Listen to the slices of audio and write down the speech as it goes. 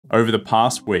over the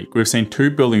past week, we've seen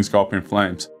 2 buildings go up in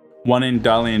flames. One in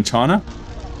Dalian, China,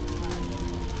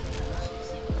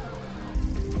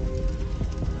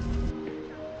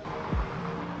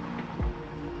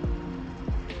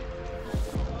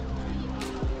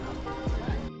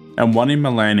 and one in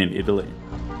Milan in Italy.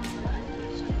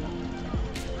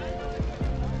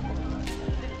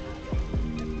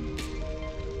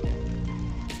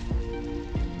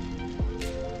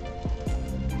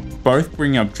 Both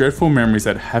bring up dreadful memories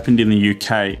that happened in the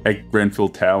UK at Grenfell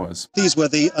Towers. These were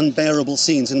the unbearable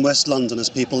scenes in West London as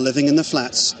people living in the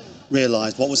flats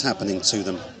realised what was happening to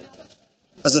them.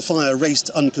 As the fire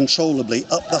raced uncontrollably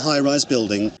up the high-rise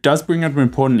building. It does bring up an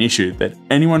important issue that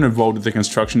anyone involved with the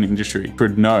construction industry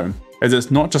should know, as it's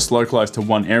not just localised to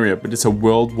one area, but it's a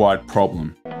worldwide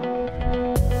problem.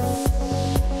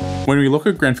 When we look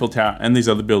at Grenfell Tower and these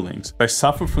other buildings, they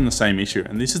suffer from the same issue,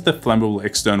 and this is the flammable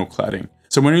external cladding.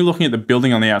 So when you're looking at the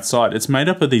building on the outside, it's made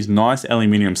up of these nice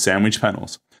aluminium sandwich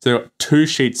panels. So there are 2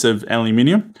 sheets of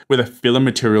aluminium with a filler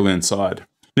material inside.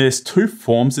 There's 2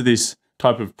 forms of this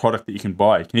type of product that you can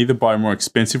buy. You can either buy a more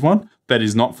expensive one that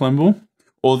is not flammable,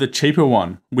 or the cheaper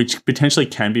one, which potentially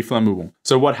can be flammable.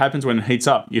 So what happens when it heats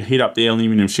up? You heat up the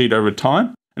aluminium sheet over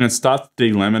time, and it starts to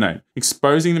delaminate,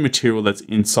 exposing the material that's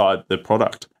inside the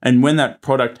product. And when that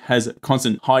product has a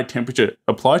constant high temperature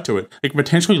applied to it, it can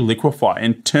potentially liquefy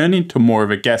and turn into more of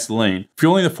a gasoline,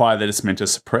 fueling the fire that it's meant to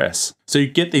suppress. So you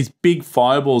get these big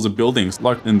fireballs of buildings,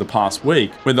 like in the past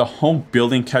week, where the whole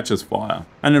building catches fire.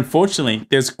 And unfortunately,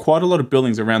 there's quite a lot of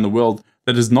buildings around the world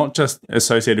that is not just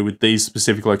associated with these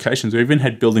specific locations. We even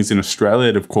had buildings in Australia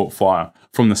that have caught fire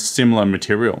from the similar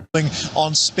material.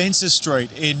 On Spencer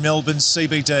Street in Melbourne's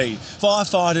CBD,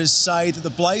 firefighters say that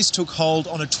the blaze took hold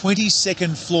on a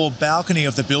 22nd floor balcony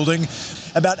of the building.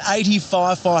 About 80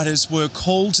 firefighters were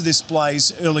called to this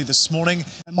blaze early this morning.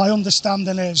 My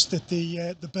understanding is that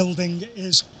the building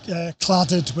is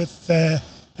cladded with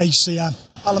ACM,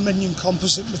 aluminium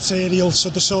composite material,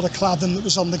 so the sort of cladding that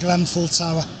was on the Grenfell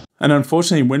Tower. And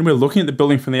unfortunately, when we're looking at the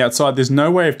building from the outside, there's no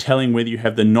way of telling whether you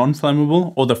have the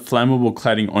non-flammable or the flammable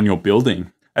cladding on your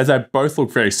building, as they both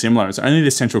look very similar. It's only the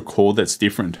central core that's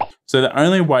different. So the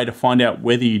only way to find out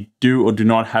whether you do or do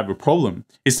not have a problem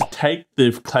is to take the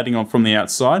cladding on from the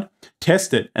outside,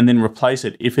 test it, and then replace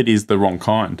it if it is the wrong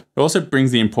kind. It also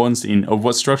brings the importance in of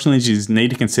what structural engineers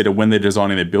need to consider when they're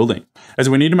designing their building,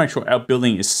 as we need to make sure our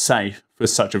building is safe for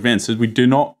such events, as we do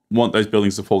not want those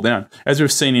buildings to fall down. As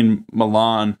we've seen in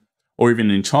Milan, or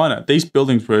even in China, these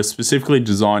buildings were specifically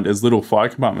designed as little fire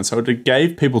compartments, so it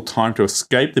gave people time to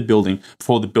escape the building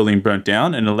before the building burnt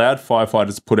down and allowed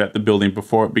firefighters to put out the building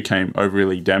before it became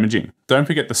overly damaging. Don't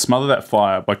forget to smother that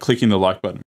fire by clicking the like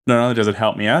button. Not only does it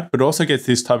help me out, but also gets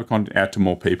this type of content out to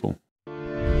more people.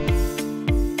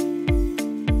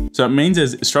 So it means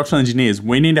as structural engineers,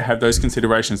 we need to have those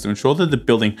considerations to ensure that the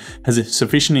building has a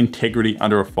sufficient integrity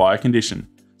under a fire condition.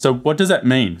 So what does that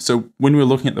mean? So when we're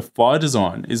looking at the fire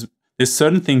design, there's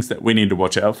certain things that we need to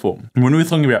watch out for. And when we're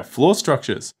talking about floor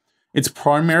structures, it's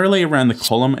primarily around the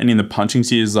column and in the punching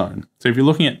shear zone. So if you're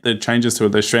looking at the changes to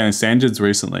the Australian standards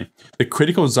recently, the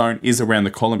critical zone is around the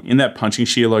column in that punching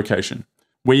shear location,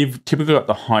 where you've typically got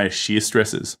the highest shear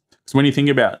stresses. So when you think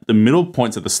about the middle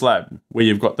points of the slab, where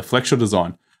you've got the flexural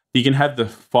design, you can have the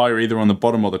fire either on the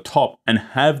bottom or the top and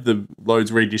have the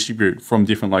loads redistribute from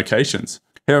different locations.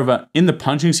 However, in the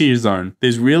punching shear zone,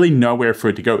 there's really nowhere for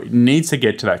it to go. It needs to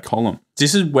get to that column.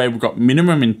 This is where we've got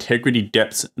minimum integrity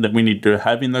depths that we need to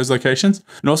have in those locations,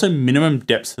 and also minimum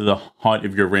depths to the height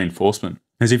of your reinforcement.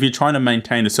 As if you're trying to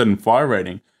maintain a certain fire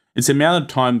rating, it's the amount of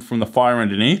time from the fire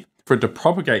underneath for it to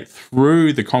propagate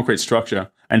through the concrete structure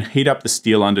and heat up the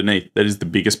steel underneath that is the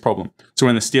biggest problem. So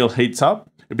when the steel heats up,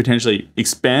 it potentially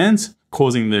expands,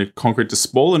 causing the concrete to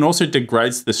spoil, and also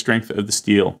degrades the strength of the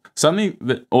steel. Something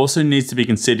that also needs to be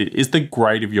considered is the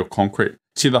grade of your concrete.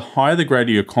 So the higher the grade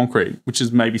of your concrete, which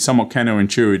is maybe somewhat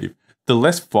counterintuitive, the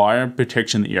less fire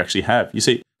protection that you actually have. You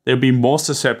see, they'll be more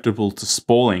susceptible to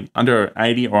spalling under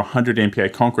 80 or 100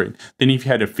 MPa concrete than if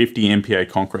you had a 50 MPa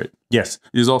concrete. Yes,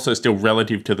 it is also still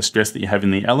relative to the stress that you have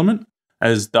in the element,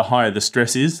 as the higher the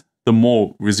stress is, the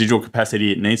more residual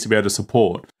capacity it needs to be able to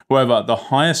support. However, the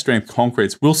higher strength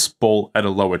concretes will spall at a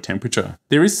lower temperature.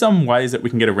 There is some ways that we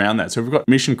can get around that. So if we've got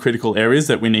mission critical areas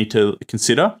that we need to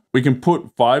consider, we can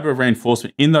put fiber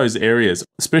reinforcement in those areas,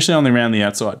 especially around the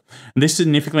outside. And this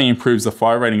significantly improves the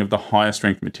fire rating of the higher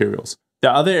strength materials.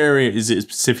 The other area is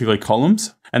specifically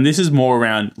columns. And this is more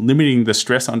around limiting the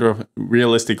stress under a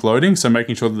realistic loading, so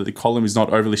making sure that the column is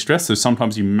not overly stressed. So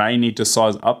sometimes you may need to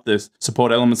size up the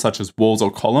support elements such as walls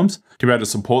or columns to be able to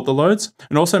support the loads,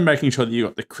 and also making sure that you've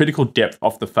got the critical depth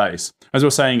off the face. As we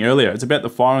were saying earlier, it's about the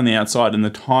fire on the outside and the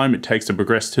time it takes to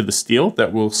progress to the steel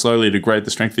that will slowly degrade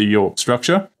the strength of your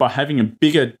structure. By having a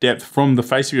bigger depth from the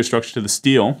face of your structure to the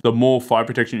steel, the more fire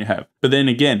protection you have. But then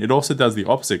again, it also does the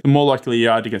opposite. The more likely you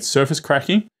are to get surface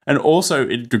cracking, and also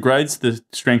it degrades the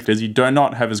strength as you do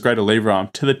not have as great a lever arm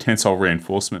to the tensile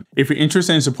reinforcement. If you're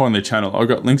interested in supporting the channel, I've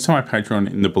got links to my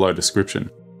Patreon in the below description.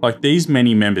 Like these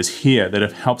many members here that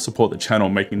have helped support the channel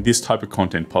making this type of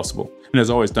content possible. And as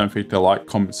always, don't forget to like,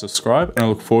 comment, subscribe, and I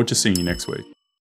look forward to seeing you next week.